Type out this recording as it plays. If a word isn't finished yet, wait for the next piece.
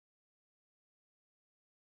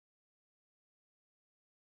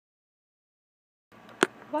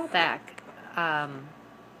A while back, I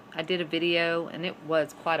did a video, and it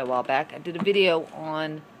was quite a while back. I did a video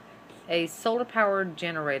on a solar powered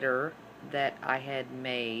generator that I had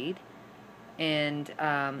made, and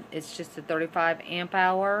it's just a 35 amp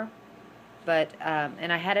hour, but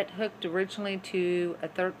and I had it hooked originally to a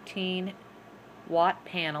 13 watt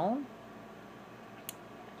panel,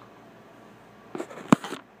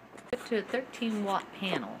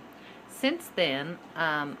 Since then,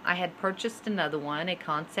 I had purchased another one, a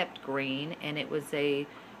Concept Green, and it was a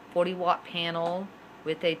 40 watt panel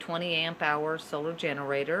with a 20 amp hour solar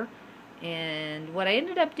generator. And what I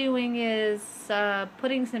ended up doing is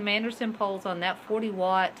putting some Anderson poles on that 40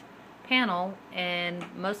 watt panel and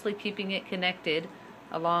mostly keeping it connected,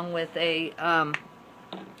 along with a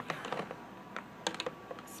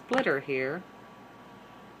splitter here,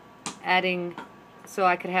 adding so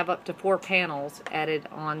I could have up to 4 panels added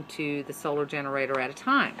onto the solar generator at a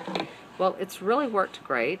time. Well, it's really worked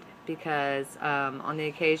great because on the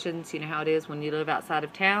occasions, you know how it is when you live outside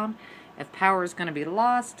of town, if power is going to be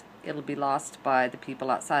lost, it'll be lost by the people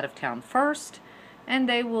outside of town first, and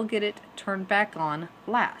they will get it turned back on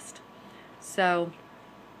last. So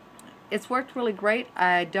it's worked really great.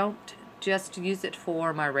 I don't just use it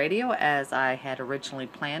for my radio as I had originally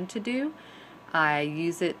planned to do. I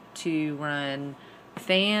use it to run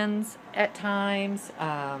fans at times.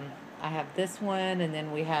 I have this one, and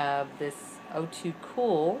then we have this O2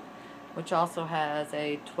 Cool, which also has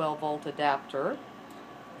a 12 volt adapter.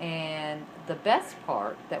 And the best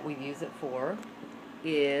part that we use it for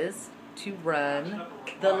is to run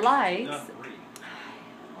the lights.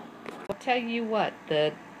 I'll tell you what,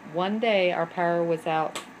 the one day our power was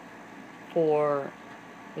out for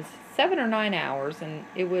 7 or 9 hours, and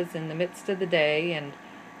it was in the midst of the day, and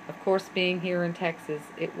of course, being here in Texas,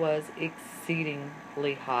 it was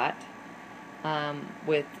exceedingly hot,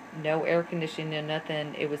 with no air conditioning and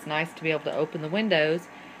nothing. It was nice to be able to open the windows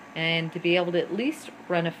and to be able to at least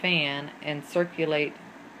run a fan and circulate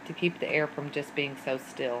to keep the air from just being so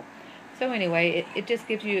still. So anyway, it just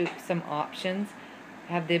gives you some options.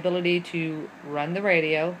 Have the ability to run the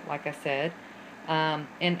radio, like I said,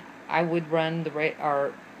 and I would run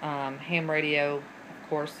our ham radio, of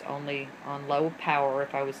course, only on low power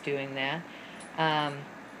if I was doing that.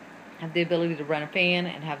 Have the ability to run a fan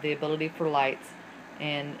and have the ability for lights,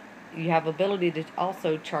 and you have ability to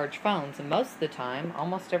also charge phones. And most of the time,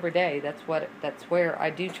 almost every day, that's where I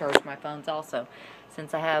do charge my phones also,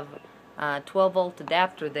 since I have a 12 volt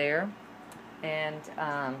adapter there, and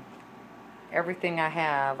everything I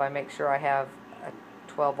have, I make sure I have a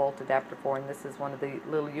 12 volt adapter for, and this is one of the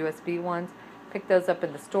little USB ones. Pick those up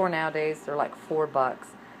in the store nowadays. They're like $4.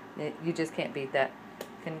 You just can't beat that.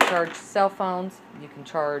 You can charge cell phones. You can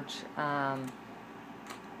charge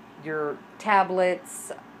your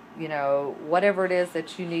tablets. You know, whatever it is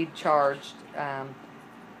that you need charged,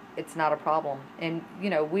 it's not a problem. And you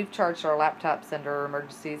know, we've charged our laptops under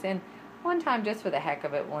emergencies. And one time, just for the heck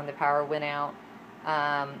of it, when the power went out,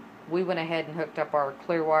 we went ahead and hooked up our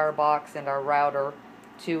clear wire box and our router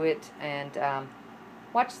to it, and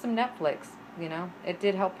watched some Netflix. You know, it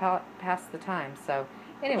did help pass the time. So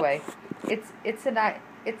anyway, it's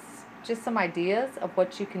just some ideas of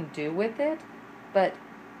what you can do with it. But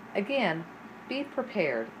again, be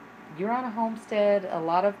prepared. You're on a homestead. A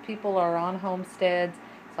lot of people are on homesteads.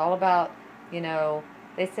 It's all about, you know,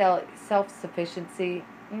 they sell self-sufficiency.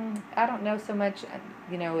 I don't know so much.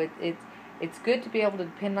 You know, it's good to be able to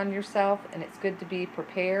depend on yourself, and it's good to be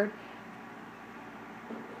prepared.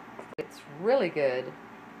 It's really good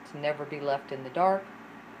to never be left in the dark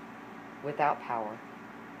without power.